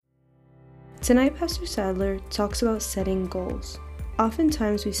Tonight, Pastor Sadler talks about setting goals.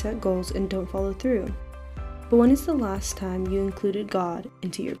 Oftentimes, we set goals and don't follow through. But when is the last time you included God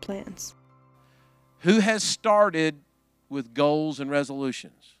into your plans? Who has started with goals and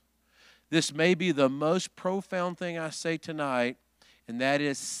resolutions? This may be the most profound thing I say tonight, and that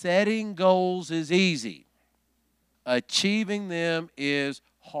is setting goals is easy. Achieving them is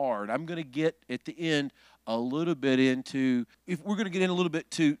hard. I'm going to get at the end a little bit into, if we're going to get in a little bit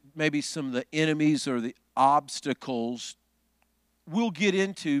to maybe some of the enemies or the obstacles, we'll get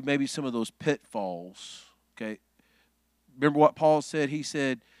into maybe some of those pitfalls, okay? Remember what Paul said? He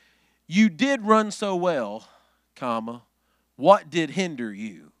said, you did run so well, comma, what did hinder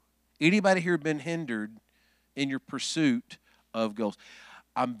you? Anybody here been hindered in your pursuit of goals?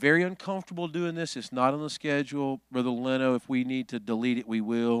 I'm very uncomfortable doing this. It's not on the schedule. Brother Leno, if we need to delete it, we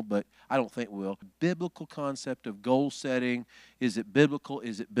will, but I don't think we will. Biblical concept of goal setting. Is it biblical?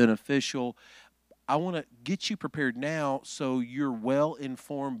 Is it beneficial? I want to get you prepared now so you're well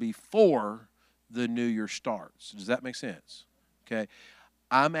informed before the new year starts. Does that make sense? Okay.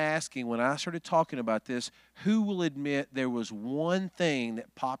 I'm asking, when I started talking about this, who will admit there was one thing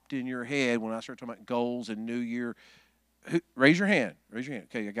that popped in your head when I started talking about goals and new year? Raise your hand. Raise your hand.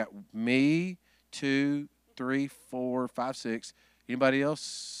 Okay, I got me, 2, 3, 4, 5, 6. Anybody else?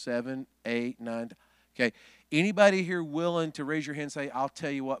 7, 8, 9. Okay. Anybody here willing to raise your hand and say, I'll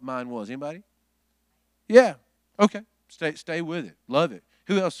tell you what mine was? Anybody? Yeah. Okay. Stay with it. Love it.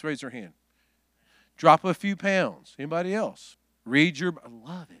 Who else raised their hand? Drop a few pounds. Anybody else? I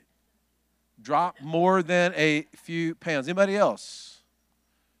love it. Drop more than a few pounds. Anybody else?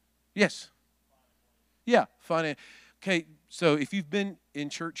 Yes. Yeah. Funny. Okay, so if you've been in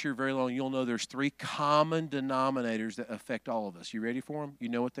church here very long, you'll know there's 3 common denominators that affect all of us. You ready for them? You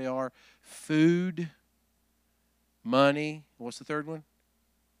know what they are? Food, money, what's the third one?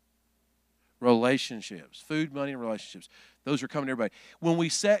 Relationships. Food, money, and relationships. Those are coming to everybody. When we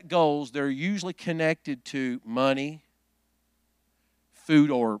set goals, they're usually connected to money, food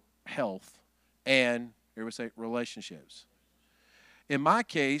or health, and, everybody say, relationships. In my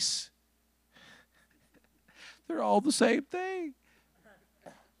case, they're all the same thing.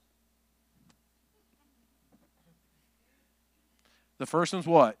 The first one's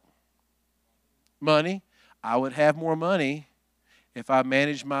what? Money. I would have more money if I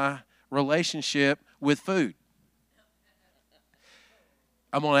managed my relationship with food.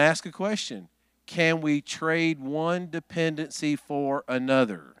 I'm going to ask a question. Can we trade one dependency for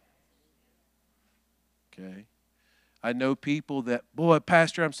another? Okay. I know people that, boy,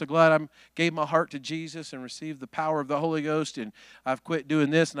 Pastor, I'm so glad I gave my heart to Jesus and received the power of the Holy Ghost, and I've quit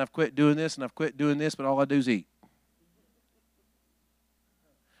doing this, and I've quit doing this, and I've quit doing this, but all I do is eat.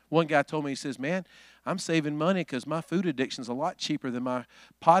 One guy told me, he says, man, I'm saving money because my food addiction is a lot cheaper than my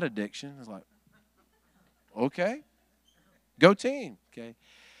pot addiction. I was like, okay, go team, okay.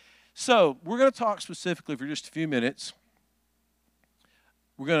 So we're going to talk specifically for just a few minutes.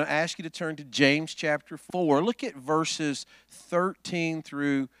 We're going to ask you to turn to James chapter 4. Look at verses 13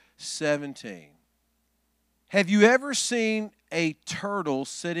 through 17. Have you ever seen a turtle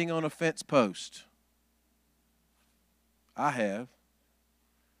sitting on a fence post? I have.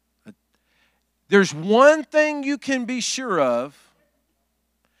 There's one thing you can be sure of.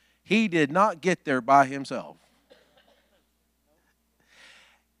 He did not get there by himself.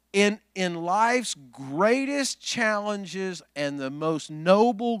 In life's greatest challenges and the most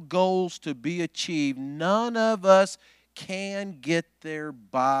noble goals to be achieved, none of us can get there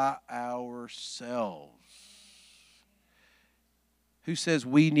by ourselves. Who says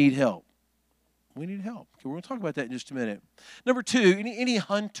we need help? We need help. Okay, we're going to talk about that in just a minute. Number 2, any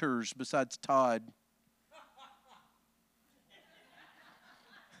hunters besides Todd?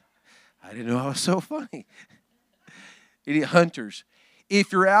 I didn't know I was so funny. Any hunters?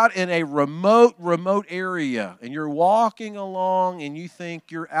 If you're out in a remote area and you're walking along and you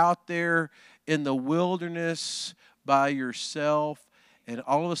think you're out there in the wilderness by yourself, and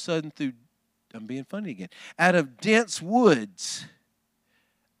all of a sudden I'm being funny again, out of dense woods,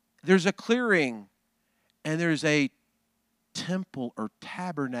 there's a clearing and there's a temple or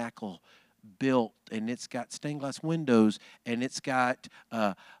tabernacle built, and it's got stained glass windows and it's got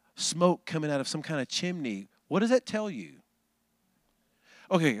smoke coming out of some kind of chimney. What does that tell you?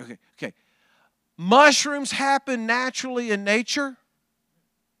 Okay. Mushrooms happen naturally in nature.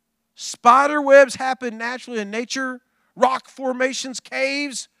 Spider webs happen naturally in nature. Rock formations,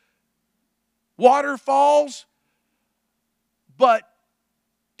 caves, waterfalls. But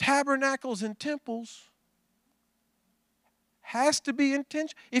tabernacles and temples has to be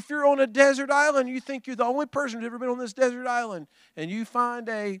intentional. If you're on a desert island, you think you're the only person who's ever been on this desert island, and you find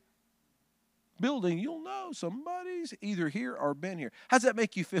a building, you'll know somebody's either here or been here. How does that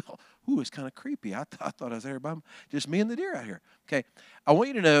make you feel? Ooh, it's kind of creepy. I thought I was there by just me and the deer out here. Okay, I want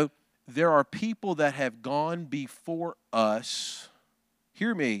you to know there are people that have gone before us.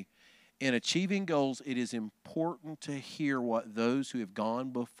 Hear me. In achieving goals, it is important to hear what those who have gone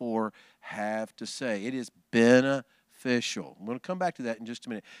before have to say. It is beneficial. I'm going to come back to that in just a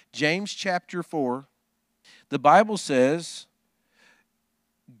minute. James chapter 4, the Bible says,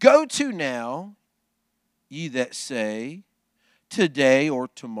 "Go to now, ye that say, today or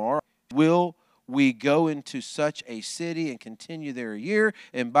tomorrow, will we go into such a city and continue there a year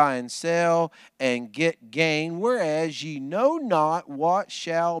and buy and sell and get gain, whereas ye know not what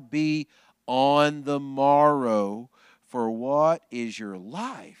shall be on the morrow, for what is your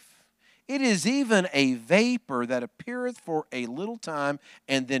life? It is even a vapor that appeareth for a little time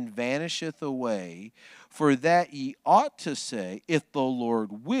and then vanisheth away. For that ye ought to say, if the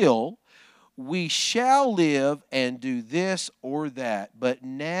Lord will, we shall live and do this or that. But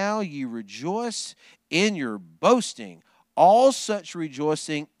now ye rejoice in your boasting. All such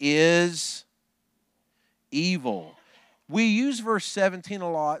rejoicing is evil." We use verse 17 a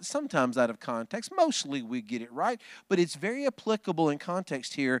lot, sometimes out of context. Mostly we get it right, but it's very applicable in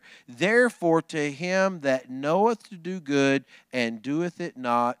context here. "Therefore to him that knoweth to do good and doeth it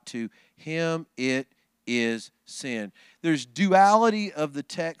not, to him it is sin." There's duality of the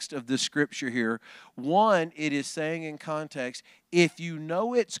text of the scripture here. One, it is saying in context, if you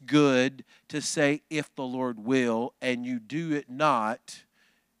know it's good to say, if the Lord will, and you do it not,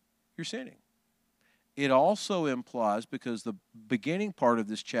 you're sinning. It also implies, because the beginning part of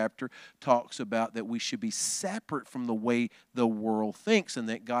this chapter talks about that we should be separate from the way the world thinks and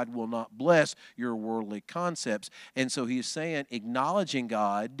that God will not bless your worldly concepts. And so he's saying acknowledging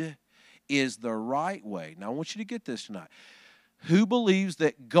God is the right way. Now, I want you to get this tonight. Who believes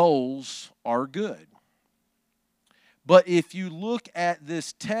that goals are good? But if you look at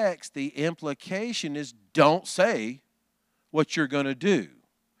this text, the implication is don't say what you're going to do.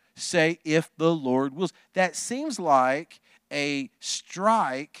 Say, if the Lord wills. That seems like a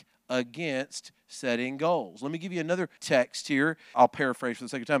strike against setting goals. Let me give you another text here. I'll paraphrase for the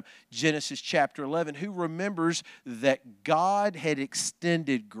sake of time. Genesis chapter 11. Who remembers that God had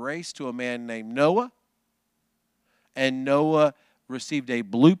extended grace to a man named Noah? And Noah received a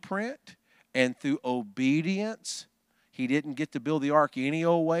blueprint, and through obedience, he didn't get to build the ark any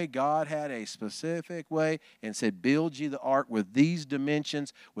old way. God had a specific way and said, build ye the ark with these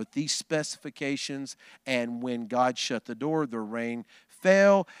dimensions, with these specifications. And when God shut the door, the rain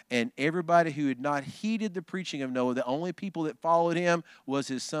fell, and everybody who had not heeded the preaching of Noah, the only people that followed him was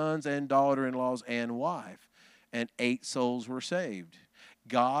his sons and daughter-in-laws and wife. And 8 souls were saved.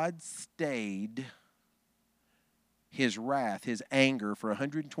 God stayed his wrath, his anger for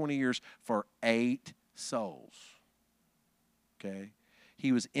 120 years for 8 souls. Okay?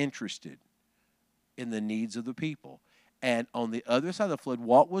 He was interested in the needs of the people. And on the other side of the flood,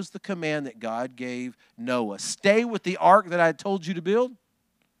 what was the command that God gave Noah? Stay with the ark that I told you to build.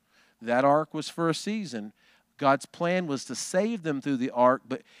 That ark was for a season. God's plan was to save them through the ark,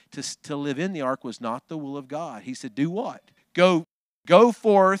 but to live in the ark was not the will of God. He said, do what? Go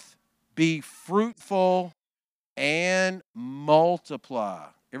forth, be fruitful, and multiply.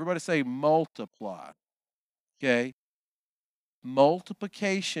 Everybody say multiply. Okay?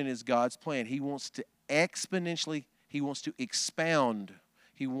 Multiplication is God's plan. He wants to exponentially, he wants to expound.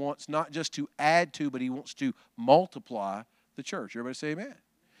 He wants not just to add to, but he wants to multiply the church. Everybody say amen.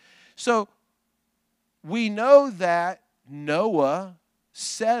 So we know that Noah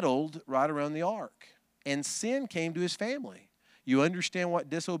settled right around the ark, and sin came to his family. You understand what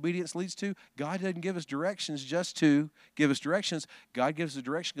disobedience leads to? God doesn't give us directions just to give us directions. God gives us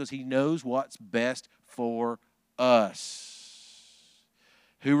direction because he knows what's best for us.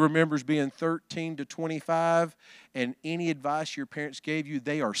 Who remembers being 13 to 25 and any advice your parents gave you,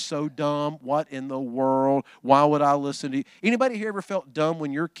 they are so dumb. What in the world? Why would I listen to you? Anybody here ever felt dumb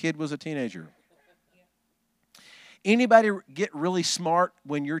when your kid was a teenager? Anybody get really smart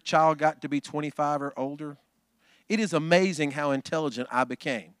when your child got to be 25 or older? It is amazing how intelligent I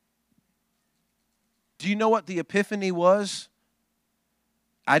became. Do you know what the epiphany was?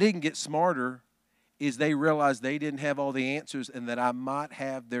 I didn't get smarter. Is they realized they didn't have all the answers and that I might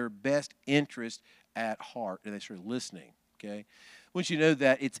have their best interest at heart. And they started listening, okay? Once you know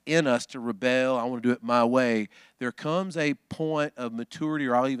that it's in us to rebel, I want to do it my way, there comes a point of maturity,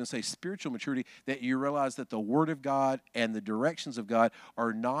 or I'll even say spiritual maturity, that you realize that the Word of God and the directions of God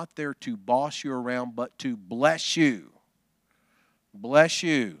are not there to boss you around, but to bless you. Bless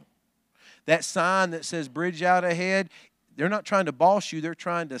you. That sign that says bridge out ahead, They're not trying to boss you. They're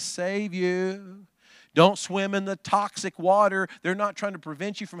trying to save you. Don't swim in the toxic water. They're not trying to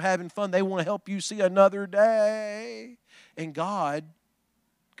prevent you from having fun. They want to help you see another day. And God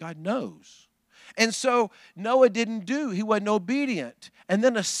knows. And so Noah didn't do. He wasn't obedient. And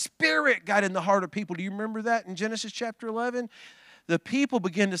then a spirit got in the heart of people. Do you remember that in Genesis chapter 11? The people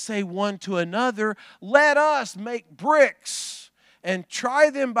began to say one to another, let us make bricks and try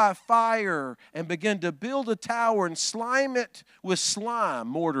them by fire and begin to build a tower and slime it with slime,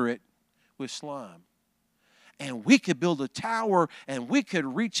 mortar it with slime. And we could build a tower and we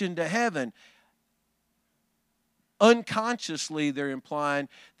could reach into heaven. Unconsciously, they're implying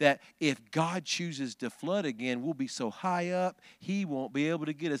that if God chooses to flood again, we'll be so high up, he won't be able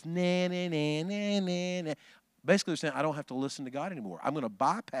to get us. Nah, nah, nah, nah, nah, nah. Basically, they're saying, I don't have to listen to God anymore. I'm going to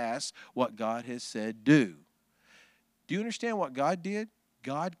bypass what God has said do. Do you understand what God did?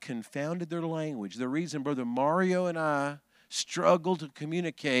 God confounded their language. The reason Brother Mario and I struggle to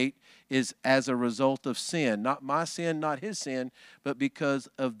communicate is as a result of sin. Not my sin, not his sin, but because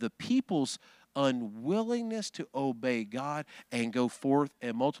of the people's unwillingness to obey God and go forth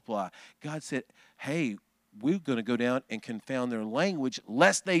and multiply. God said, hey, we're going to go down and confound their language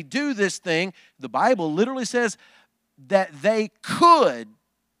lest they do this thing. The Bible literally says that they could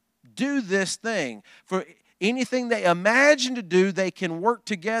do this thing. For anything they imagine to do, they can work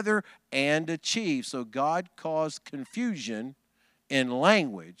together and achieve. So God caused confusion in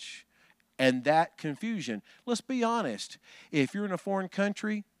language, and that confusion, let's be honest, if you're in a foreign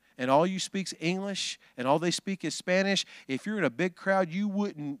country and all you speak is English and all they speak is Spanish, if you're in a big crowd, you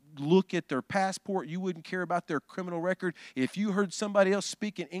wouldn't look at their passport. You wouldn't care about their criminal record. If you heard somebody else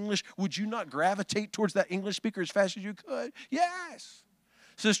speaking English, would you not gravitate towards that English speaker as fast as you could? Yes.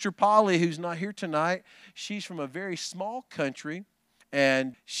 Sister Polly, who's not here tonight, she's from a very small country,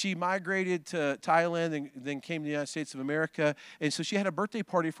 and she migrated to Thailand and then came to the United States of America. And so she had a birthday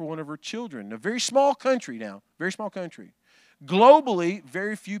party for one of her children. A very small country now, very small country. Globally,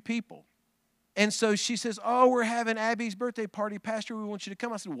 very few people. And so she says, oh, we're having Abby's birthday party. Pastor, we want you to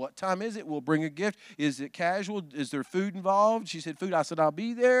come. I said, what time is it? We'll bring a gift. Is it casual? Is there food involved? She said, food. I said, I'll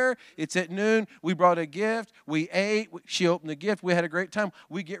be there. It's at noon. We brought a gift. We ate. She opened the gift. We had a great time.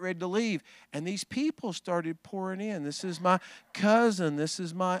 We get ready to leave. And these people started pouring in. This is my cousin. This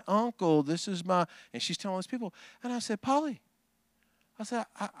is my uncle. This is my, and she's telling these people. And I said, Polly, I said,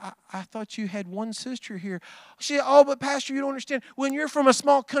 I thought you had one sister here. She said, oh, but Pastor, you don't understand. When you're from a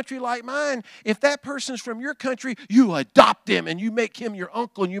small country like mine, if that person's from your country, you adopt them and you make him your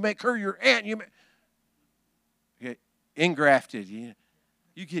uncle and you make her your aunt. You get engrafted. You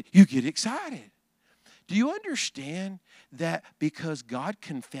get excited. Do you understand that because God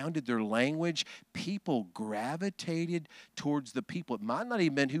confounded their language, people gravitated towards the people? It might not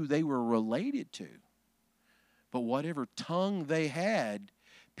even been who they were related to. But whatever tongue they had,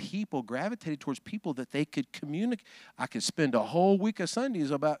 people gravitated towards people that they could communicate. I could spend a whole week of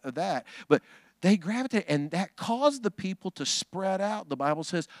Sundays about that. But they gravitated, and that caused the people to spread out, the Bible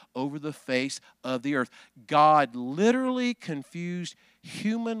says, over the face of the earth. God literally confused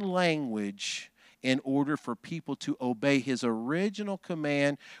human language in order for people to obey his original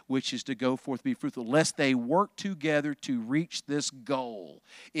command, which is to go forth, be fruitful, lest they work together to reach this goal.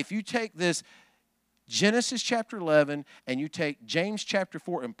 If you take this Genesis chapter 11 and you take James chapter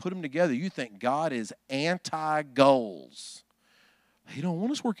 4 and put them together, you think God is anti-goals. He don't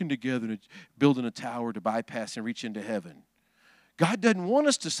want us working together and building a tower to bypass and reach into heaven. God doesn't want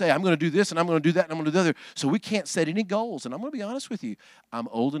us to say, I'm going to do this and I'm going to do that and I'm going to do the other. So we can't set any goals. And I'm going to be honest with you. I'm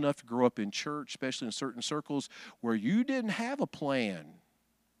old enough to grow up in church, especially in certain circles, where you didn't have a plan.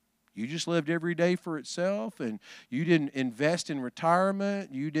 You just lived every day for itself, and you didn't invest in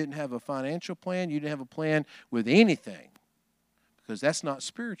retirement. You didn't have a financial plan. You didn't have a plan with anything, because that's not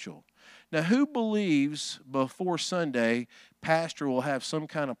spiritual. Now, who believes before Sunday, Pastor will have some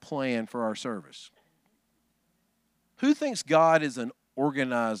kind of plan for our service? Who thinks God is an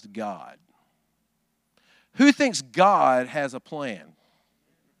organized God? Who thinks God has a plan?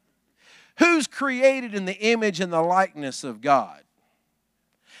 Who's created in the image and the likeness of God?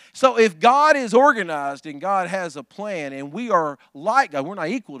 So if God is organized and God has a plan and we are like God, we're not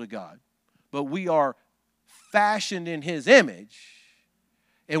equal to God, but we are fashioned in his image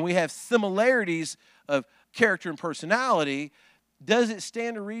and we have similarities of character and personality, does it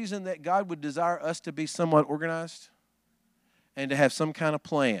stand to reason that God would desire us to be somewhat organized and to have some kind of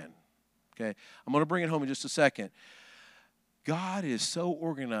plan? Okay, I'm going to bring it home in just a second. God is so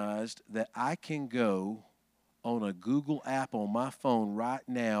organized that I can go on a Google app on my phone right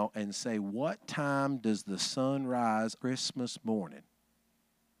now and say, what time does the sun rise Christmas morning?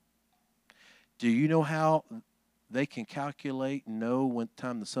 Do you know how they can calculate and know when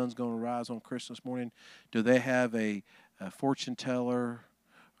time the sun's going to rise on Christmas morning? Do they have a fortune teller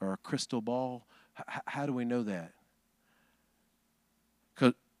or a crystal ball? How do we know that?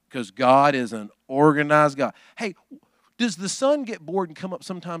 Because God is an organized God. Hey, does the sun get bored and come up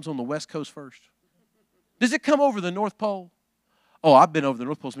sometimes on the West Coast first? Does it come over the North Pole? Oh, I've been over the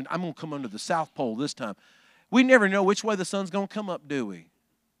North Pole. So I'm going to come under the South Pole this time. We never know which way the sun's going to come up, do we?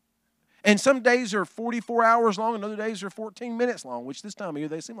 And some days are 44 hours long, and other days are 14 minutes long, which this time of year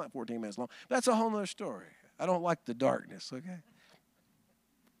they seem like 14 minutes long. That's a whole other story. I don't like the darkness, okay?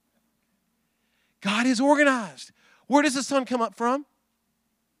 God is organized. Where does the sun come up from?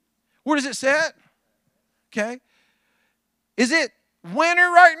 Where does it set? Okay. Is it winter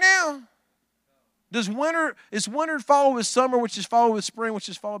right now? Is winter follow with summer, which is followed with spring, which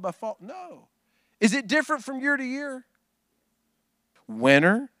is followed by fall? No. Is it different from year to year?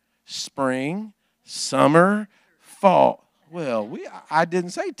 Winter, spring, summer, fall. Well, I didn't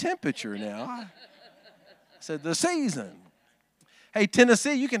say temperature now. I said the season. Hey,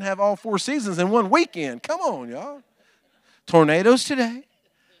 Tennessee, you can have all 4 seasons in one weekend. Come on, y'all. Tornadoes today.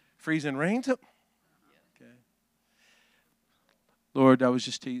 Freezing rain. Okay. Lord, I was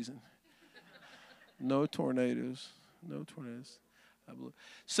just teasing. No tornadoes. No tornadoes.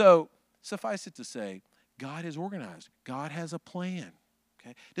 So, suffice it to say, God is organized. God has a plan.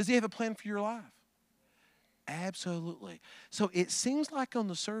 Okay? Does He have a plan for your life? Absolutely. So it seems like on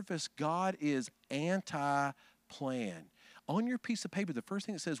the surface, God is anti-plan. On your piece of paper, the first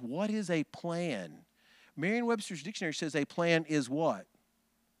thing it says, what is a plan? Merriam-Webster's dictionary says a plan is what?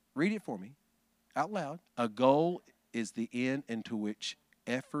 Read it for me out loud. A goal is the end into which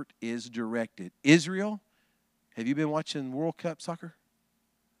effort is directed. Israel, have you been watching World Cup soccer?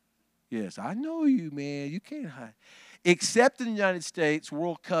 Yes, I know you, man. You can't hide. Except in the United States,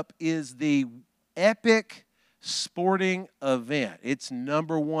 World Cup is the epic sporting event. It's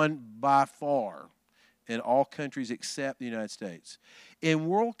number one by far in all countries except the United States. In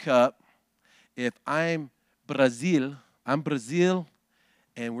World Cup, if I'm Brazil,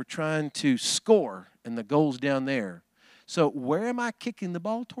 and we're trying to score, and the goal's down there. So where am I kicking the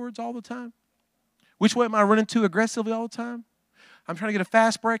ball towards all the time? Which way am I running to aggressively all the time? I'm trying to get a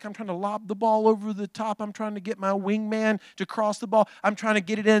fast break. I'm trying to lob the ball over the top. I'm trying to get my wingman to cross the ball. I'm trying to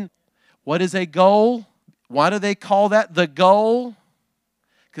get it in. What is a goal? Why do they call that the goal?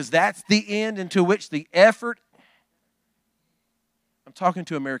 Because that's the end into which the effort. I'm talking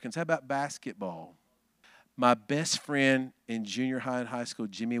to Americans. How about basketball? My best friend in junior high and high school,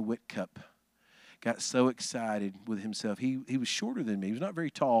 Jimmy Whitcup, got so excited with himself. He was shorter than me. He was not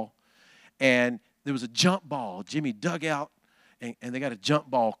very tall. And there was a jump ball. Jimmy dug out, and they got a jump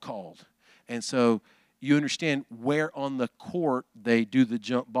ball called. And so you understand where on the court they do the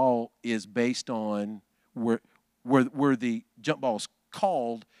jump ball is based on where the jump ball is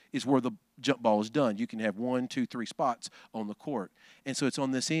called is where the jump ball is done. You can have 1, 2, 3 spots on the court. And so it's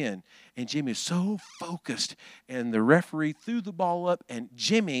on this end. And Jimmy is so focused. And the referee threw the ball up, and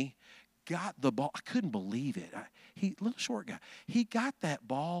Jimmy got the ball. I couldn't believe it. Little short guy. He got that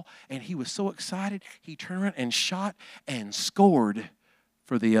ball, and he was so excited. He turned around and shot and scored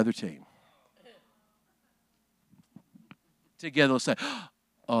for the other team. Together, let's say,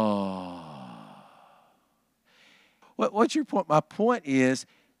 oh. What's your point? My point is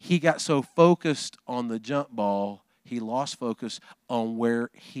he got so focused on the jump ball, he lost focus on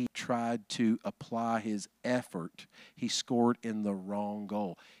where he tried to apply his effort. He scored in the wrong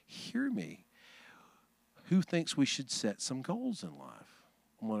goal. Hear me. Who thinks we should set some goals in life?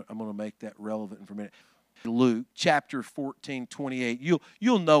 I'm going to make that relevant for a minute. Luke chapter 14, 28.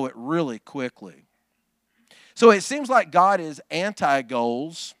 You'll know it really quickly. So it seems like God is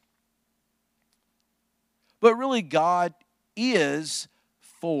anti-goals, but really God is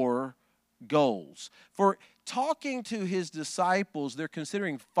for goals. For talking to his disciples, they're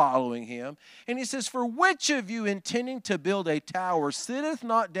considering following him. And he says, for which of you intending to build a tower sitteth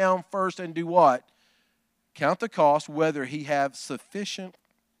not down first and do what? Count the cost, whether he have sufficient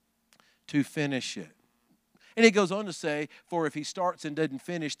to finish it. And he goes on to say, for if he starts and doesn't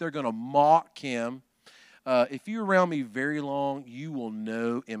finish, they're going to mock him. If you're around me very long, you will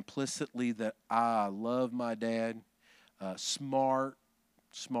know implicitly that I love my dad. Smart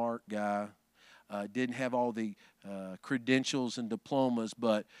guy. Didn't have all the credentials and diplomas,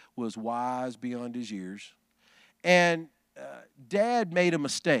 but was wise beyond his years. And Dad made a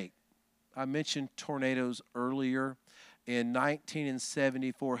mistake. I mentioned tornadoes earlier. In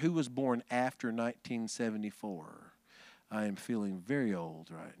 1974, who was born after 1974? I am feeling very old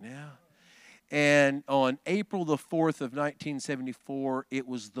right now. And on April the 4th of 1974, it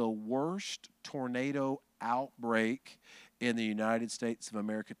was the worst tornado outbreak in the United States of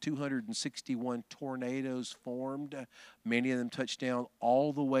America. 261 tornadoes formed. Many of them touched down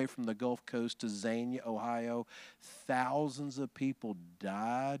all the way from the Gulf Coast to Xenia, Ohio. Thousands of people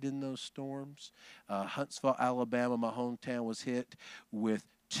died in those storms. Huntsville, Alabama, my hometown, was hit with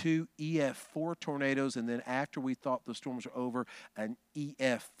 2 EF4 tornadoes, and then after we thought the storms were over, an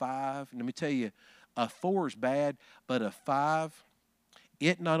EF5. And let me tell you, a 4 is bad, but a 5,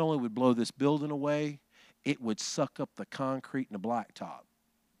 it not only would blow this building away, it would suck up the concrete and the blacktop.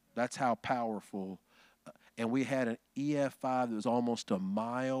 That's how powerful. And we had an EF5 that was almost a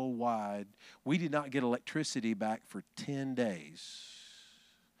mile wide. We did not get electricity back for 10 days.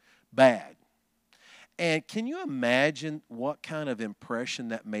 Bad. And can you imagine what kind of impression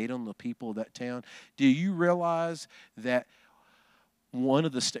that made on the people of that town? Do you realize that one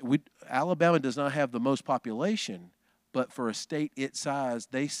of the Alabama does not have the most population, but for a state its size,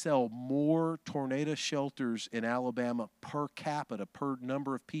 they sell more tornado shelters in Alabama per capita, per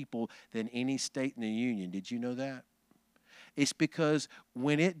number of people, than any state in the union. Did you know that? It's because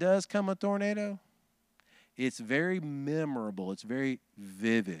when it does come a tornado, it's very memorable. It's very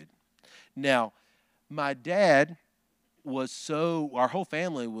vivid. Now, my dad our whole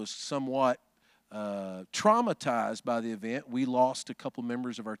family was somewhat traumatized by the event. We lost a couple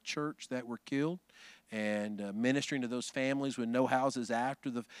members of our church that were killed, and ministering to those families with no houses after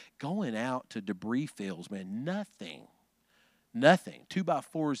going out to debris fields, man, nothing,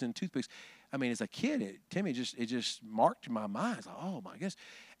 2x4s and toothpicks. I mean, as a kid, Timmy, it just marked my mind. It's like, oh my goodness.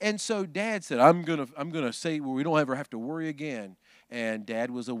 And so Dad said, I'm gonna say, well, we don't ever have to worry again. And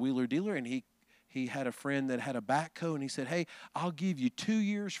Dad was a wheeler dealer, and he had a friend that had a backhoe, and he said, hey, I'll give you 2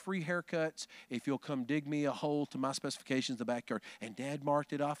 years free haircuts if you'll come dig me a hole to my specifications in the backyard. And Dad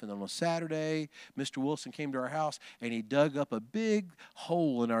marked it off, and on a Saturday, Mr. Wilson came to our house, and he dug up a big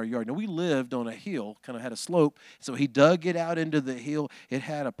hole in our yard. Now, we lived on a hill, kind of had a slope, so he dug it out into the hill. It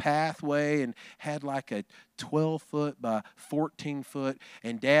had a pathway and had like a 12-foot by 14-foot,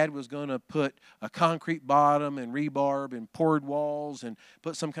 and Dad was going to put a concrete bottom and rebarb and poured walls and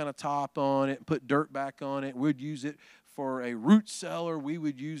put some kind of top on it and put dirt back on it. We'd use it for a root cellar. We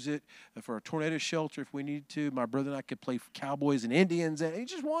would use it for a tornado shelter if we needed to. My brother and I could play cowboys and Indians, and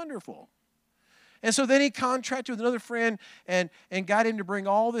it's just wonderful. And so then he contracted with another friend and got him to bring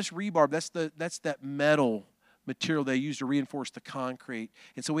all this rebarb. That's that metal material they used to reinforce the concrete.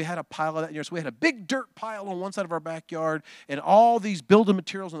 And so we had a pile of that in there. So we had a big dirt pile on one side of our backyard and all these building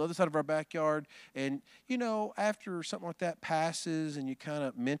materials on the other side of our backyard. And, you know, after something like that passes and you kind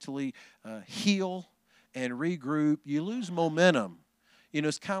of mentally heal and regroup, you lose momentum. You know,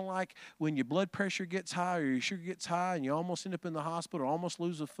 it's kind of like when your blood pressure gets high or your sugar gets high and you almost end up in the hospital or almost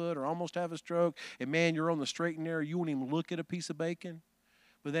lose a foot or almost have a stroke. And, man, you're on the straight and narrow. You won't even look at a piece of bacon.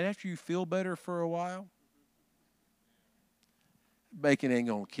 But then after you feel better for a while, bacon ain't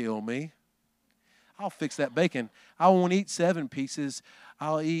going to kill me. I'll fix that bacon. I won't eat 7 pieces.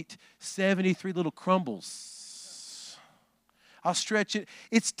 I'll eat 73 little crumbles. I'll stretch it.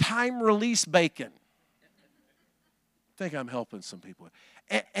 It's time-release bacon. I think I'm helping some people.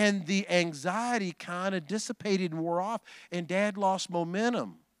 And the anxiety kind of dissipated and wore off, and Dad lost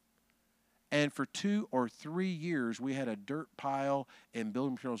momentum. And for 2 or 3 years, we had a dirt pile and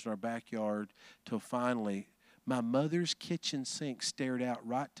building materials in our backyard till finally my mother's kitchen sink stared out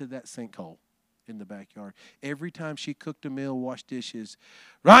right to that sinkhole in the backyard. Every time she cooked a meal, washed dishes,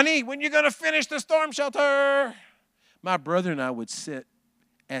 Ronnie, when you going to finish the storm shelter? My brother and I would sit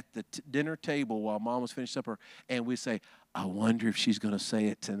at the dinner table while Mom was finishing supper, and we'd say, I wonder if she's going to say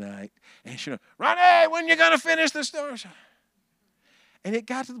it tonight. And she'd go, Ronnie, when you going to finish the storm shelter? And it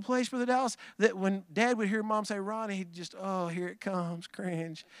got to the place, Brother Dallas, that when Dad would hear Mom say, Ronnie, he'd just, oh, here it comes,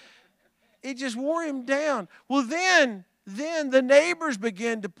 cringe. It just wore him down. Well, then the neighbors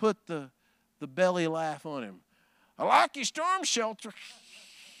began to put the belly laugh on him. I like your storm shelter.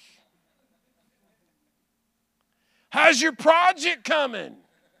 How's your project coming?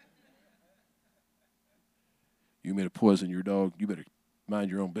 You made a poison your dog. You better mind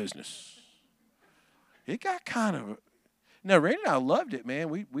your own business. It got kind of... Now, Randy and I loved it, man.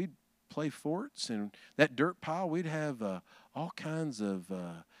 We'd play forts, and that dirt pile, we'd have all kinds of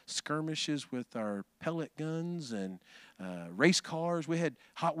skirmishes with our pellet guns and race cars. We had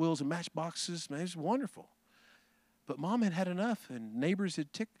Hot Wheels and matchboxes. Man, it was wonderful. But Mom had had enough, and neighbors had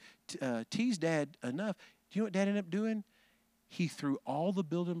teased Dad enough. Do you know what Dad ended up doing? He threw all the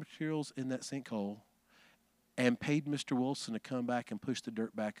building materials in that sinkhole and paid Mr. Wilson to come back and push the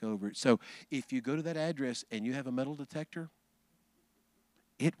dirt back over it. So if you go to that address and you have a metal detector,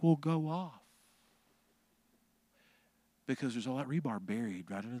 it will go off. Because there's all that rebar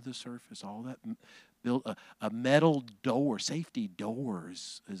buried right under the surface, all that Built a metal door, safety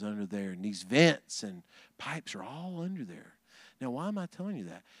doors is under there, and these vents and pipes are all under there. Now, why am I telling you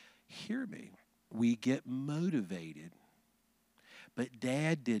that? Hear me. We get motivated. But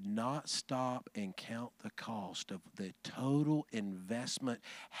Dad did not stop and count the cost of the total investment.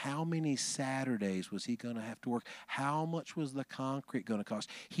 How many Saturdays was he going to have to work? How much was the concrete going to cost?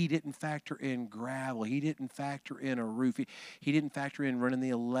 He didn't factor in gravel. He didn't factor in a roof. He didn't factor in running the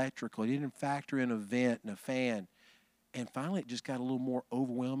electrical. He didn't factor in a vent and a fan. And finally, it just got a little more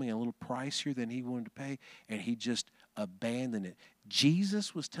overwhelming and a little pricier than he wanted to pay, and he just abandoned it.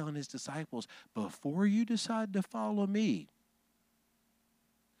 Jesus was telling his disciples, before you decide to follow me,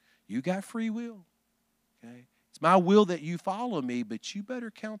 you got free will, okay? It's my will that you follow me, but you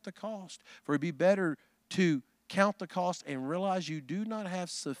better count the cost. For it'd be better to count the cost and realize you do not have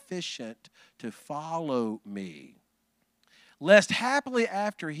sufficient to follow me. Lest happily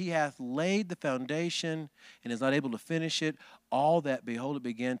after he hath laid the foundation and is not able to finish it, all that, behold, it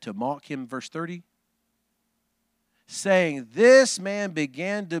began to mock him. Verse 30, saying, this man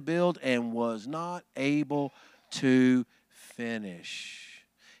began to build and was not able to finish.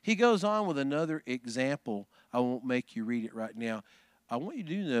 He goes on with another example. I won't make you read it right now. I want you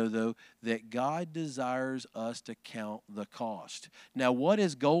to know, though, that God desires us to count the cost. Now, what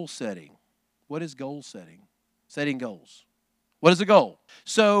is goal setting? What is goal setting? Setting goals. What is a goal?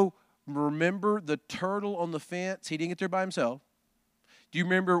 So, remember the turtle on the fence? He didn't get there by himself. Do you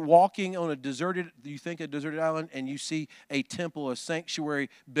remember walking on a deserted island, and you see a temple, a sanctuary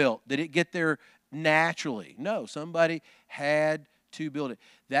built? Did it get there naturally? No, somebody had to build it.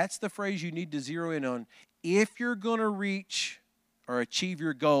 That's the phrase you need to zero in on. If you're going to reach or achieve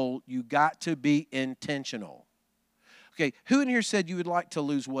your goal, you got to be intentional. Okay, who in here said you would like to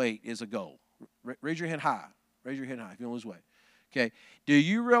lose weight is a goal? Raise your hand high. Raise your hand high if you want to lose weight. Okay, do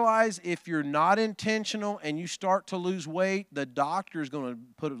you realize if you're not intentional and you start to lose weight, the doctor is going to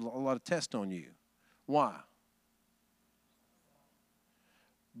put a lot of tests on you? Why?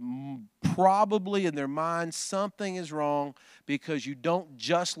 Probably in their mind something is wrong because you don't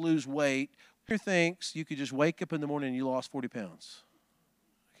just lose weight. Who thinks you could just wake up in the morning and you lost 40 pounds?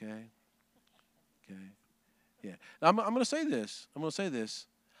 Okay. Yeah. Now, I'm going to say this.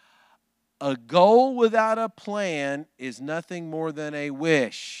 A goal without a plan is nothing more than a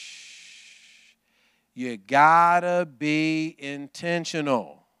wish. You got to be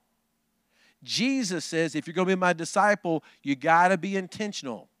intentional. Jesus says, if you're going to be my disciple, you got to be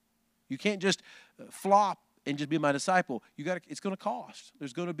intentional. You can't just flop and just be my disciple. It's going to cost.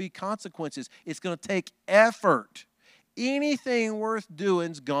 There's going to be consequences. It's going to take effort. Anything worth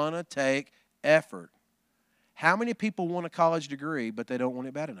doing is going to take effort. How many people want a college degree, but they don't want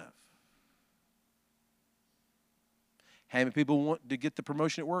it bad enough? How many people want to get the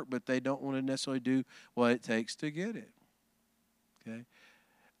promotion at work, but they don't want to necessarily do what it takes to get it? Okay.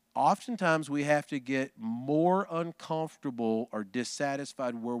 Oftentimes we have to get more uncomfortable or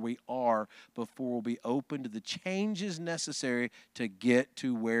dissatisfied where we are before we'll be open to the changes necessary to get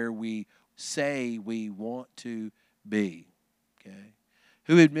to where we say we want to be. Okay?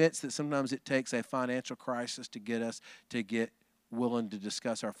 Who admits that sometimes it takes a financial crisis to get us to get willing to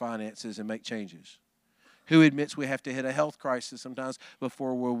discuss our finances and make changes? Who admits we have to hit a health crisis sometimes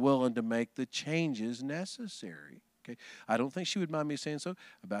before we're willing to make the changes necessary? Okay, I don't think she would mind me saying so.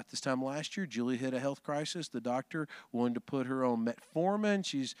 About this time last year, Julie hit a health crisis. The doctor wanted to put her on metformin.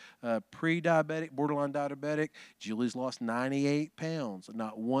 She's pre-diabetic, borderline diabetic. Julie's lost 98 pounds.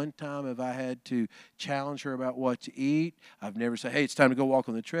 Not one time have I had to challenge her about what to eat. I've never said, hey, it's time to go walk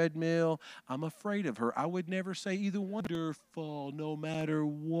on the treadmill. I'm afraid of her. I would never say either wonderful, no matter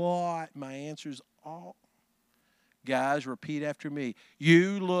what. My answer is all. Guys, repeat after me.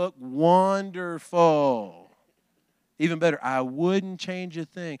 You look wonderful. Even better, I wouldn't change a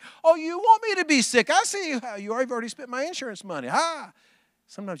thing. Oh, you want me to be sick? I see how you are. You've already spent my insurance money. Ha!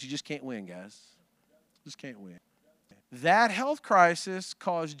 Sometimes you just can't win, guys. Just can't win. That health crisis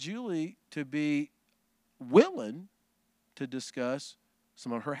caused Julie to be willing to discuss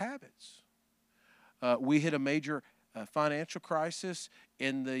some of her habits. We hit a major financial crisis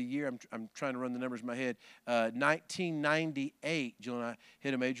in the year, I'm trying to run the numbers in my head, 1998, Jill and I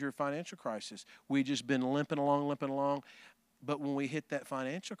hit a major financial crisis. We'd just been limping along. But when we hit that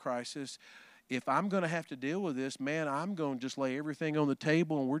financial crisis, if I'm going to have to deal with this, man, I'm going to just lay everything on the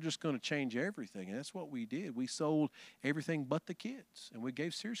table and we're just going to change everything. And that's what we did. We sold everything but the kids. And we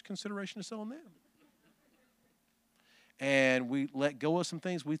gave serious consideration to selling them. And we let go of some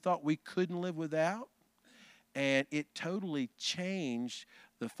things we thought we couldn't live without. And it totally changed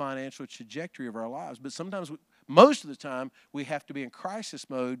the financial trajectory of our lives. But sometimes, most of the time, we have to be in crisis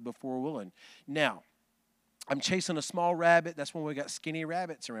mode before we're willing. Now, I'm chasing a small rabbit. That's when we got skinny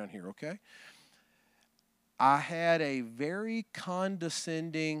rabbits around here, okay? I had a very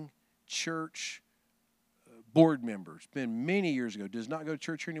condescending church board member. It's been many years ago. Does not go to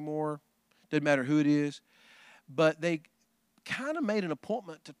church here anymore. Doesn't matter who it is. But they kind of made an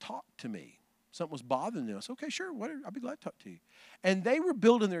appointment to talk to me. Something was bothering them. I said, okay, sure, whatever. I'll be glad to talk to you. And they were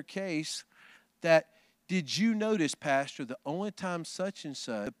building their case that, did you notice, Pastor, the only time such and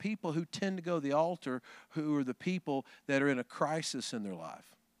such, the people who tend to go to the altar, who are the people that are in a crisis in their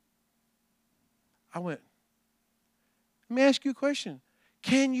life? I went, let me ask you a question.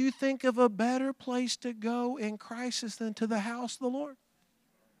 Can you think of a better place to go in crisis than to the house of the Lord?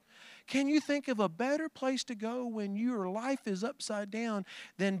 Can you think of a better place to go when your life is upside down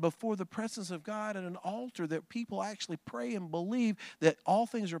than before the presence of God at an altar that people actually pray and believe that all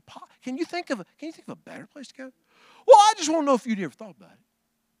things are possible? Can you think of a better place to go? Well, I just want to know if you'd ever thought about it.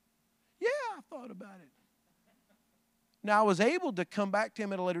 Yeah, I thought about it. Now, I was able to come back to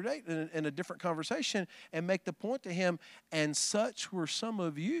him at a later date in a different conversation and make the point to him, and such were some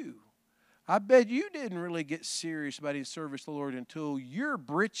of you. I bet you didn't really get serious about his service to the Lord until your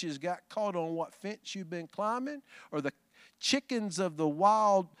britches got caught on what fence you've been climbing, or the chickens of the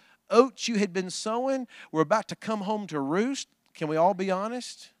wild oats you had been sowing were about to come home to roost. Can we all be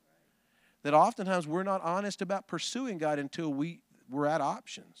honest? That oftentimes we're not honest about pursuing God until we're out of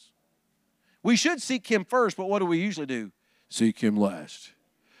options. We should seek Him first, but what do we usually do? Seek Him last.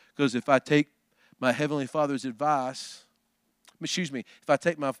 Because if I take my Heavenly Father's advice, if I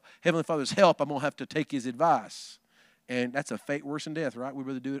take my Heavenly Father's help, I'm going to have to take His advice. And that's a fate worse than death, right? We'd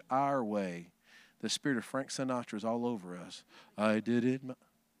rather do it our way. The spirit of Frank Sinatra is all over us. I did it.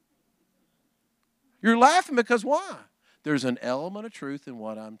 You're laughing because why? There's an element of truth in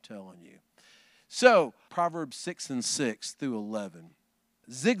what I'm telling you. So, Proverbs 6:6 through 11.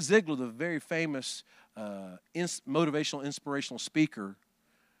 Zig Ziglar, the very famous motivational, inspirational speaker,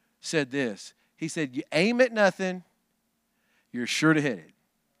 said this. He said, you aim at nothing, you're sure to hit it.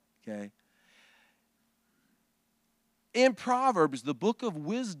 Okay? In Proverbs, the book of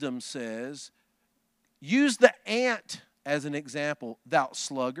wisdom says, use the ant as an example, thou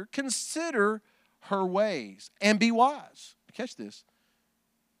sluggard. Consider her ways and be wise. Catch this.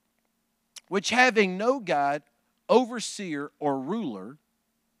 Which having no guide, overseer, or ruler,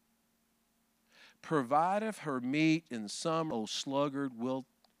 provideth her meat in summer, O sluggard,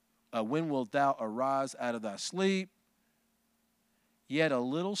 when wilt thou arise out of thy sleep? Yet a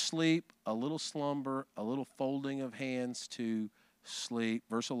little sleep, a little slumber, a little folding of hands to sleep.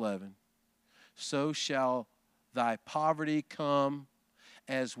 Verse 11. So shall thy poverty come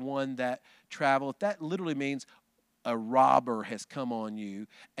as one that traveleth. That literally means a robber has come on you.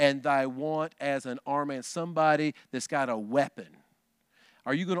 And thy want as an armed man, somebody that's got a weapon.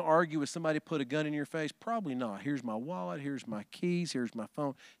 Are you going to argue with somebody put a gun in your face? Probably not. Here's my wallet. Here's my keys. Here's my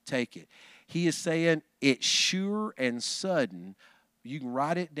phone. Take it. He is saying it's sure and sudden. You can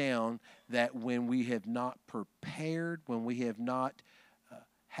write it down that when we have not prepared, when we have not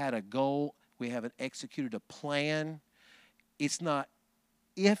had a goal, we haven't executed a plan, it's not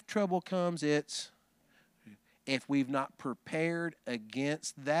if trouble comes, it's if we've not prepared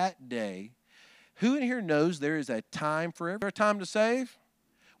against that day. Who in here knows there is a time for every time to save?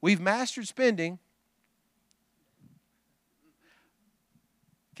 We've mastered spending.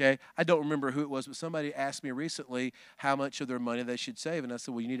 Okay, I don't remember who it was, but somebody asked me recently how much of their money they should save. And I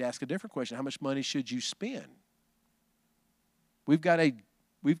said, well, you need to ask a different question. How much money should you spend? We've got a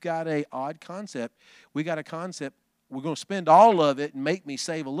odd concept. We got a concept, we're going to spend all of it and make me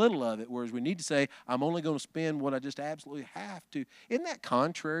save a little of it, whereas we need to say, I'm only going to spend what I just absolutely have to. Isn't that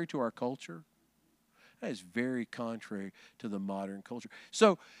contrary to our culture? That is very contrary to the modern culture.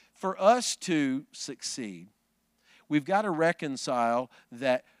 So for us to succeed, we've got to reconcile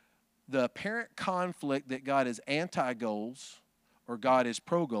that the apparent conflict that God is anti-goals or God is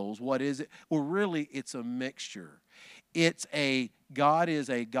pro-goals. What is it? Well, really, it's a mixture. God is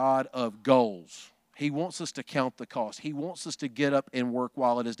a God of goals. He wants us to count the cost. He wants us to get up and work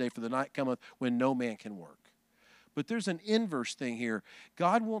while it is day, for the night cometh when no man can work. But there's an inverse thing here.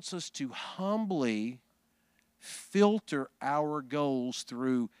 God wants us to humbly filter our goals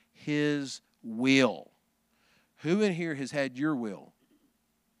through His will. Who in here has had your will?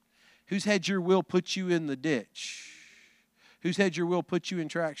 Who's had your will put you in the ditch? Who's had your will put you in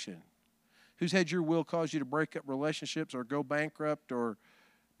traction? Who's had your will cause you to break up relationships or go bankrupt or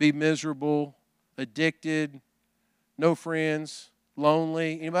be miserable, addicted, no friends,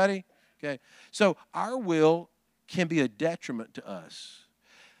 lonely? Anybody? Okay. So our will can be a detriment to us.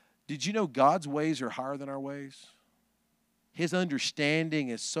 Did you know God's ways are higher than our ways? His understanding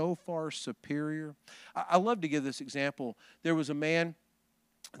is so far superior. I love to give this example. There was a man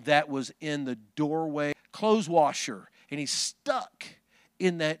that was in the doorway, clothes washer, and he's stuck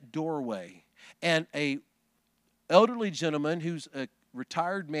in that doorway. And a elderly gentleman who's a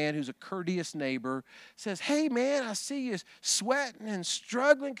retired man, who's a courteous neighbor, says, "Hey man, I see you sweating and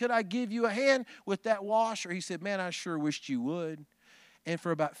struggling. Could I give you a hand with that washer?" He said, "Man, I sure wished you would." And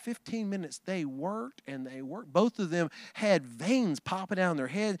for about 15 minutes, they worked and they worked. Both of them had veins popping down their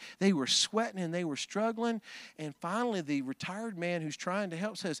head. They were sweating and they were struggling. And finally, the retired man who's trying to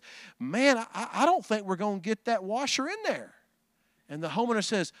help says, "Man, I don't think we're going to get that washer in there." And the homeowner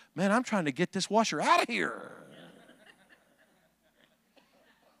says, "Man, I'm trying to get this washer out of here."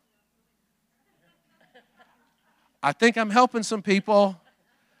 I think I'm helping some people.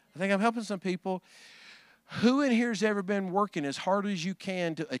 Who in here has ever been working as hard as you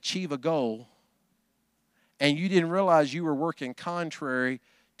can to achieve a goal and you didn't realize you were working contrary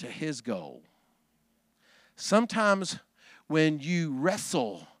to his goal? Sometimes when you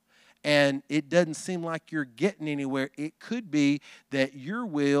wrestle and it doesn't seem like you're getting anywhere, it could be that your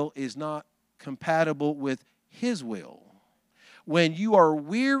will is not compatible with his will. When you are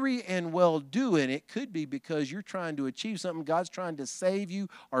weary and well-doing, it could be because you're trying to achieve something God's trying to save you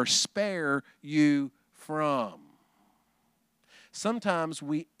or spare you from. Sometimes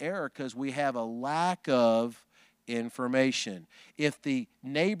we err because we have a lack of information. If the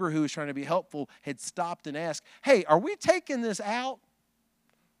neighbor who was trying to be helpful had stopped and asked, "Hey, are we taking this out?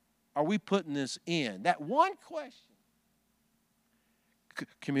 Are we putting this in?" That one question.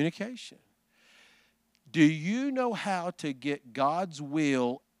 Communication. Do you know how to get God's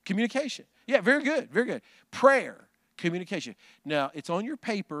will? Communication. Yeah, very good, very good. Prayer, communication. Now, it's on your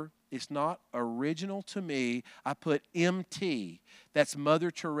paper. It's not original to me. I put MT. That's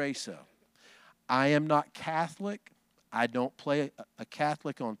Mother Teresa. I am not Catholic. I don't play a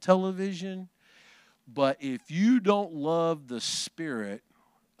Catholic on television. But if you don't love the spirit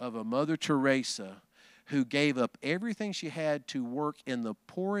of a Mother Teresa who gave up everything she had to work in the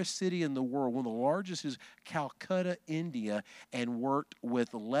poorest city in the world, one of the largest is Calcutta, India, and worked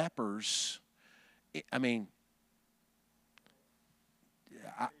with lepers, I mean,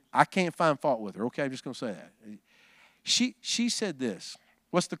 I can't find fault with her. Okay, I'm just going to say that. She said this.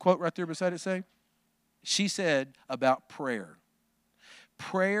 What's the quote right there beside it say? She said about prayer.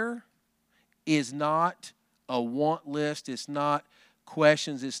 Prayer is not a want list. It's not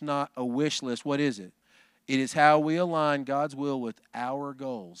questions. It's not a wish list. What is it? It is how we align God's will with our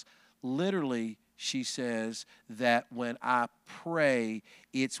goals. Literally, she says that when I pray,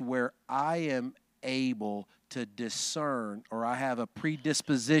 it's where I am able to discern, or I have a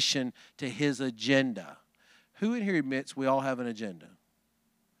predisposition to his agenda. Who in here admits we all have an agenda?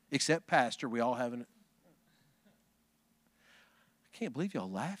 Except Pastor, we all have an. I can't believe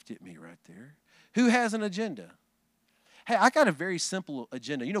y'all laughed at me right there. Who has an agenda? Hey, I got a very simple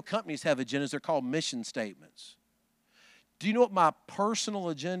agenda. You know, companies have agendas. They're called mission statements. Do you know what my personal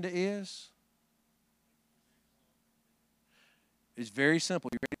agenda is? It's very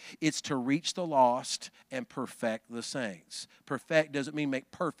simple. It's to reach the lost and perfect the saints. Perfect doesn't mean make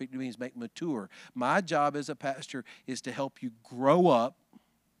perfect. It means make mature. My job as a pastor is to help you grow up,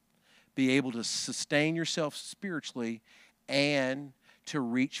 be able to sustain yourself spiritually, and to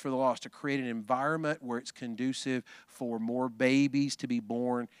reach for the lost, to create an environment where it's conducive for more babies to be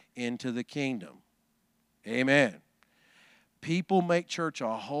born into the kingdom. Amen. People make church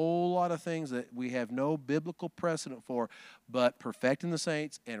a whole lot of things that we have no biblical precedent for, but perfecting the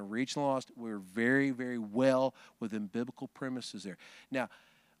saints and reaching the lost, we're very, very well within biblical premises there. Now,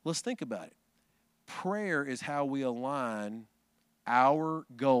 let's think about it. Prayer is how we align our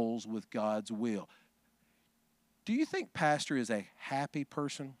goals with God's will. Do you think Pastor is a happy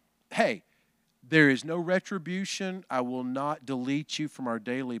person? Hey, there is no retribution. I will not delete you from our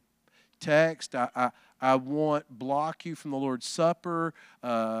daily text. I won't block you from the Lord's Supper.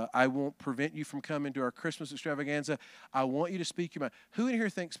 I won't prevent you from coming to our Christmas extravaganza. I want you to speak your mind. Who in here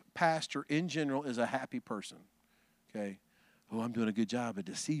thinks Pastor in general is a happy person? Okay. Oh, I'm doing a good job of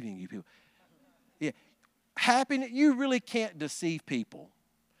deceiving you people. Yeah. Happiness, you really can't deceive people.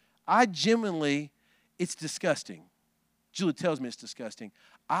 I genuinely, it's disgusting. Julie tells me it's disgusting.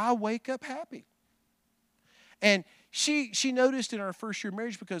 I wake up happy. And she noticed in our first year of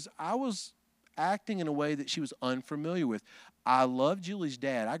marriage because I was acting in a way that she was unfamiliar with. I love Julie's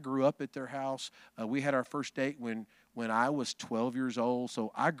dad. I grew up at their house. We had our first date when I was 12 years old,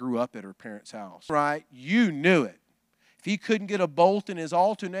 so I grew up at her parents' house. Right? You knew it. If he couldn't get a bolt in his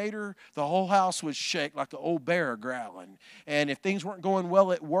alternator, the whole house would shake like an old bear growling. And if things weren't going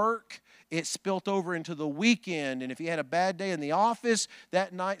well at work, it spilt over into the weekend. And if you had a bad day in the office,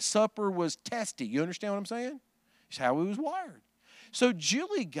 that night supper was testy. You understand what I'm saying? It's how we was wired. So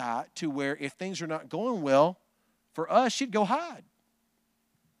Julie got to where if things are not going well, for us, she'd go hide.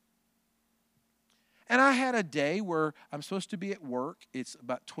 And I had a day where I'm supposed to be at work. It's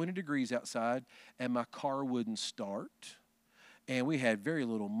about 20 degrees outside, and my car wouldn't start. And we had very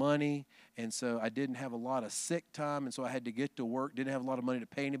little money, and so I didn't have a lot of sick time, and so I had to get to work. Didn't have a lot of money to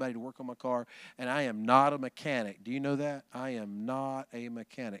pay anybody to work on my car, and I am not a mechanic. Do you know that? I am not a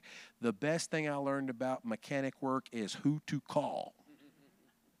mechanic. The best thing I learned about mechanic work is who to call.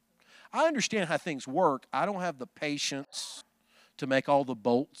 I understand how things work. I don't have the patience to make all the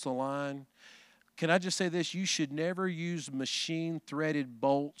bolts align. Can I just say this? You should never use machine-threaded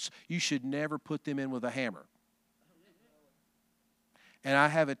bolts. You should never put them in with a hammer. And I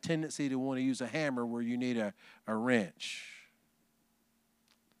have a tendency to want to use a hammer where you need a wrench.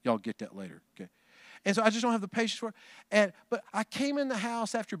 Y'all get that later, okay? And so I just don't have the patience for it. But I came in the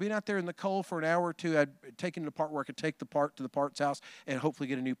house after being out there in the cold for an hour or two. I'd taken it apart where I could take the part to the parts house and hopefully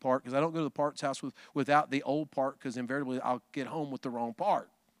get a new part, because I don't go to the parts house without the old part, because invariably I'll get home with the wrong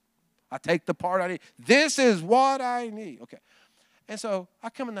part. I take the part I need. This is what I need. Okay. And so I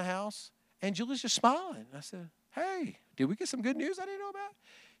come in the house, and Julie's just smiling. I said, hey, did we get some good news I didn't know about?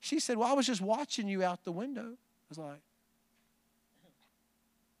 She said, well, I was just watching you out the window.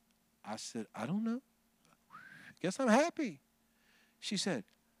 I said, I don't know. Guess I'm happy. She said,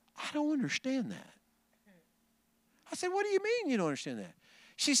 I don't understand that. I said, what do you mean you don't understand that?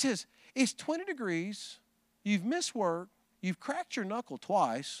 She says, it's 20 degrees. You've missed work. You've cracked your knuckle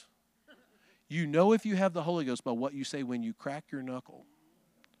twice. You know if you have the Holy Ghost by what you say when you crack your knuckle.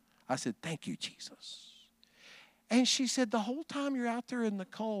 I said, thank you, Jesus. And she said, the whole time you're out there in the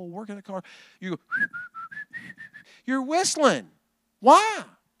cold, working the car, you're whistling. Why?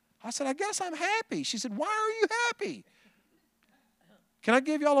 I said, I guess I'm happy. She said, why are you happy? Can I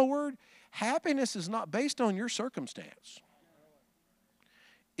give y'all a word? Happiness is not based on your circumstance.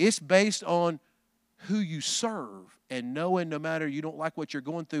 It's based on who you serve, and knowing no matter you don't like what you're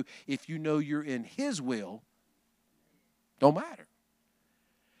going through, if you know you're in His will, don't matter.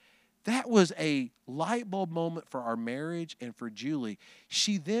 That was a light bulb moment for our marriage and for Julie.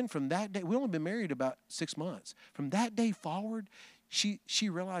 She then, from that day, we only been married about 6 months. From that day forward, she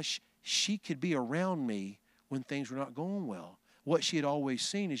realized she could be around me when things were not going well. What she had always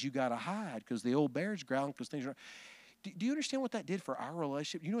seen is you got to hide because the old bear's growling because things are. Do you understand what that did for our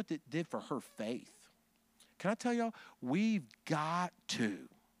relationship? You know what that did for her faith? Can I tell y'all? We've got to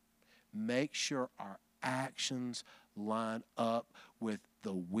make sure our actions line up with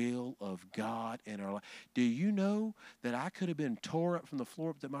the will of God in our life. Do you know that I could have been tore up from the floor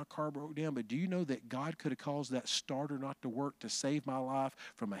up that my car broke down, but do you know that God could have caused that starter not to work to save my life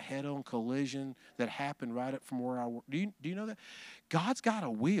from a head-on collision that happened right up from where I work? Do you know that? God's got a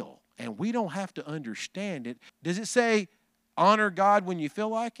will, and we don't have to understand it. Does it say honor God when you feel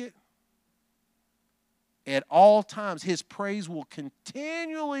like it? At all times, His praise will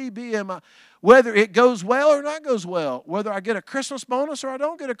continually be in my, whether it goes well or not goes well, whether I get a Christmas bonus or I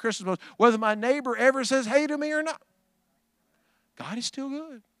don't get a Christmas bonus, whether my neighbor ever says hey to me or not. God is still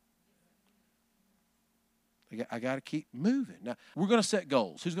good. I got to keep moving. Now, we're going to set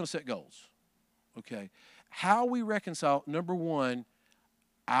goals. Who's going to set goals? Okay. How we reconcile, number one,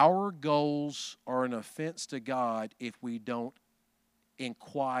 our goals are an offense to God if we don't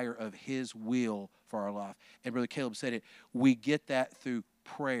inquire of His will for our life. And Brother Caleb said it, we get that through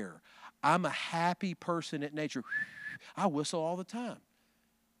prayer. I'm a happy person at nature. I whistle all the time.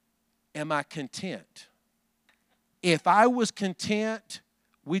 Am I content? If I was content,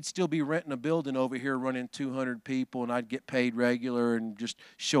 we'd still be renting a building over here running 200 people, and I'd get paid regular and just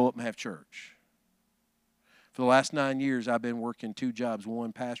show up and have church. For the last 9 years, I've been working 2 jobs,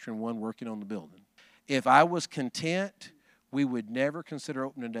 one pastoring, one working on the building. If I was content, we would never consider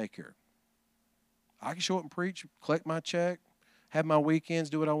opening a daycare. I can show up and preach, collect my check, have my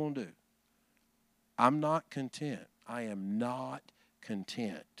weekends, do what I want to do. I'm not content. I am not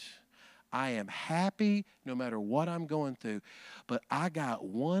content. I am happy no matter what I'm going through, but I got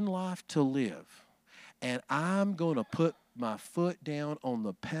one life to live, and I'm going to put my foot down on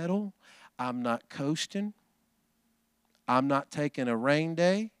the pedal. I'm not coasting. I'm not taking a rain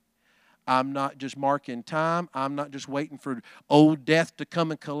day. I'm not just marking time. I'm not just waiting for old death to come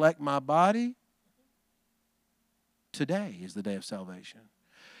and collect my body. Today is the day of salvation.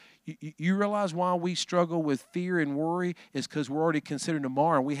 You realize why we struggle with fear and worry is because we're already considering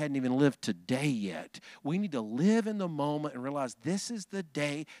tomorrow and we hadn't even lived today yet. We need to live in the moment and realize this is the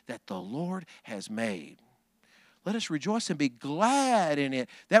day that the Lord has made. Let us rejoice and be glad in it.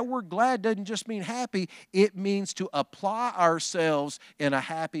 That word glad doesn't just mean happy. It means to apply ourselves in a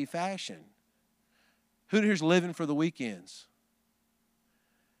happy fashion. Who here's living for the weekends?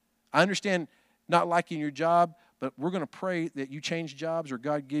 I understand not liking your job, but we're going to pray that you change jobs or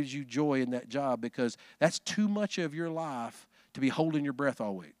God gives you joy in that job, because that's too much of your life to be holding your breath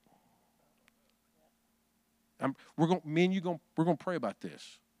all week. We're going to pray about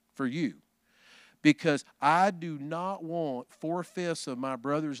this for you, because I do not want 4/5 of my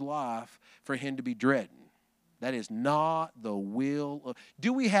brother's life for him to be dreading. That is not the will of.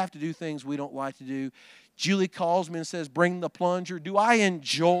 Do we have to do things we don't like to do? Julie calls me and says, bring the plunger. Do I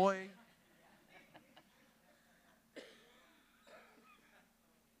enjoy?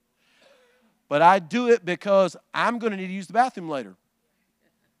 But I do it because I'm going to need to use the bathroom later.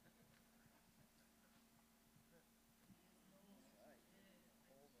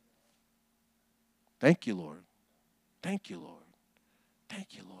 Thank you, Lord. Thank you, Lord.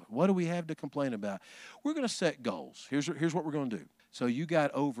 Thank you, Lord. What do we have to complain about? We're going to set goals. Here's what we're going to do. So you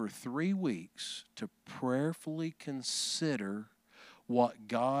got over 3 weeks to prayerfully consider what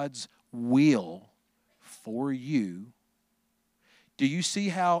God's will for you. Do you see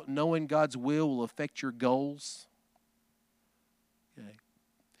how knowing God's will affect your goals? Okay.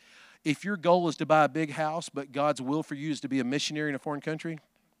 If your goal is to buy a big house, but God's will for you is to be a missionary in a foreign country,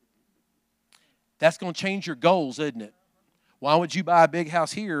 that's going to change your goals, isn't it? Why would you buy a big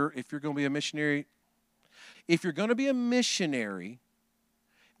house here if you're going to be a missionary? If you're going to be a missionary,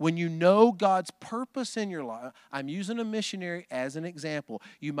 when you know God's purpose in your life, I'm using a missionary as an example.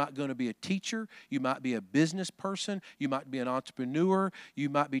 You might going to be a teacher. You might be a business person. You might be an entrepreneur. You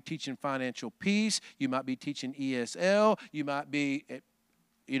might be teaching financial peace. You might be teaching ESL. You might be,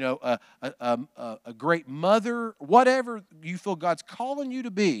 a great mother. Whatever you feel God's calling you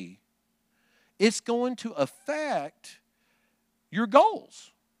to be, it's going to affect your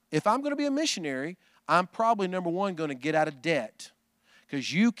goals. If I'm going to be a missionary, I'm probably, number one, going to get out of debt,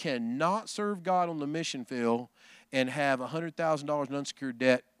 because you cannot serve God on the mission field and have $100,000 in unsecured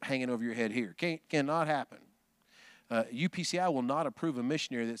debt hanging over your head here. Cannot happen. UPCI will not approve a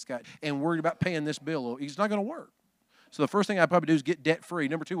missionary that's got and worried about paying this bill. It's not going to work. So the first thing I'd probably do is get debt free.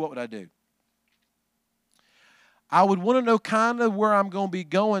 Number two, what would I do? I would want to know kind of where I'm going to be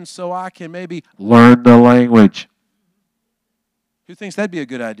going so I can maybe learn the language. Who thinks that'd be a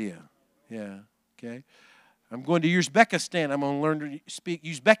good idea? Yeah, okay. I'm going to Uzbekistan. I'm going to learn to speak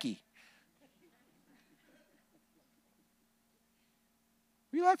Uzbeki.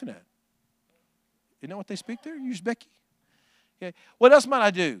 What are you laughing at? You know what they speak there? Uzbeki. Okay. What else might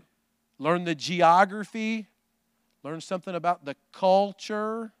I do? Learn the geography. Learn something about the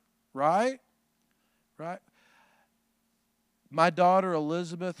culture. Right? Right? My daughter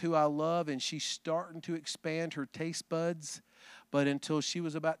Elizabeth, who I love, and she's starting to expand her taste buds, but until she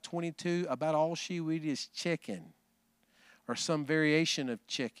was about 22, about all she would eat is chicken or some variation of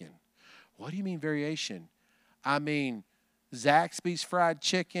chicken. What do you mean variation? I mean Zaxby's fried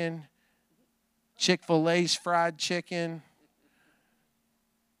chicken, Chick-fil-A's fried chicken,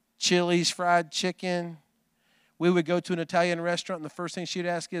 Chili's fried chicken. We would go to an Italian restaurant, and the first thing she'd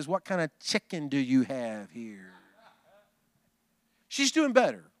ask is, what kind of chicken do you have here? She's doing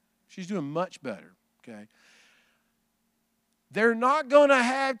better. She's doing much better, okay? They're not going to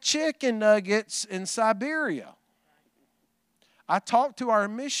have chicken nuggets in Siberia. I talked to our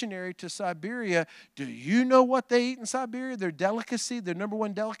missionary to Siberia. Do you know what they eat in Siberia? Their delicacy, their number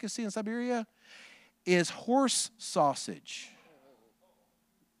one delicacy in Siberia is horse sausage,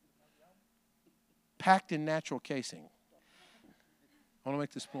 packed in natural casing. I want to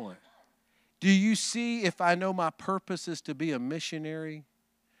make this point. Do you see, if I know my purpose is to be a missionary,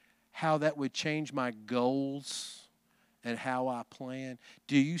 how that would change my goals and how I plan?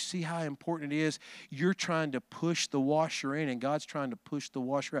 Do you see how important it is? You're trying to push the washer in, and God's trying to push the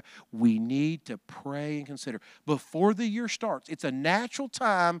washer out. We need to pray and consider. Before the year starts, it's a natural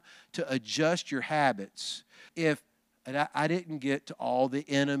time to adjust your habits. And I didn't get to all the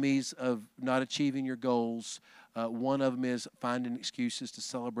enemies of not achieving your goals. One of them is finding excuses to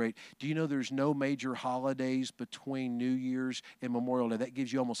celebrate. Do you know there's no major holidays between New Year's and Memorial Day? That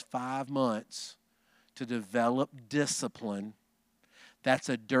gives you almost 5 months to develop discipline. That's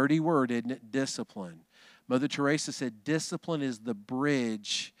a dirty word, isn't it? Discipline. Mother Teresa said discipline is the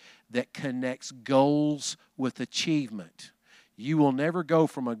bridge that connects goals with achievement. You will never go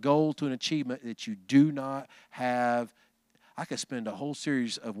from a goal to an achievement that you do not have. I could spend a whole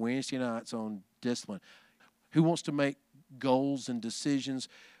series of Wednesday nights on discipline. Who wants to make goals and decisions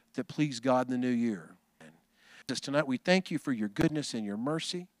that please God in the new year? Tonight we thank you for your goodness and your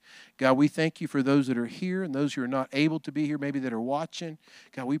mercy. God, we thank you for those that are here and those who are not able to be here, maybe that are watching.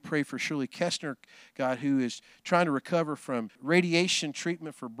 God, we pray for Shirley Kestner, God, who is trying to recover from radiation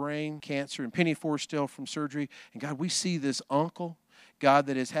treatment for brain cancer, and Penny Forstell from surgery. And God, we see this uncle, God,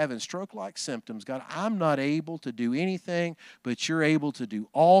 that is having stroke-like symptoms. God, I'm not able to do anything, but you're able to do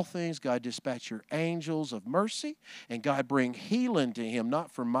all things. God, dispatch your angels of mercy, and God, bring healing to him,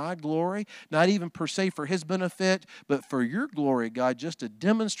 not for my glory, not even per se for his benefit, but for your glory, God, just to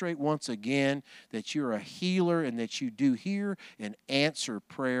demonstrate once again that you're a healer and that you do hear and answer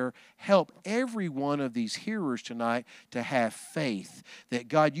prayer. Help every one of these hearers tonight to have faith that,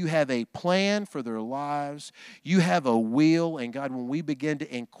 God, you have a plan for their lives. You have a will, and God, when we begin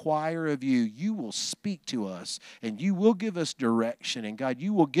to inquire of you, you will speak to us and you will give us direction. And God,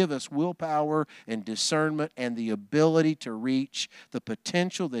 you will give us willpower and discernment and the ability to reach the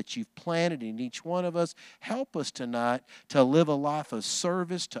potential that you've planted in each one of us. Help us tonight to live a life of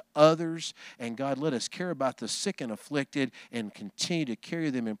service to others. And God, let us care about the sick and afflicted and continue to carry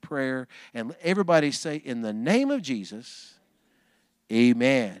them in prayer. And everybody say, in the name of Jesus,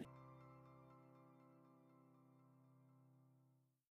 amen.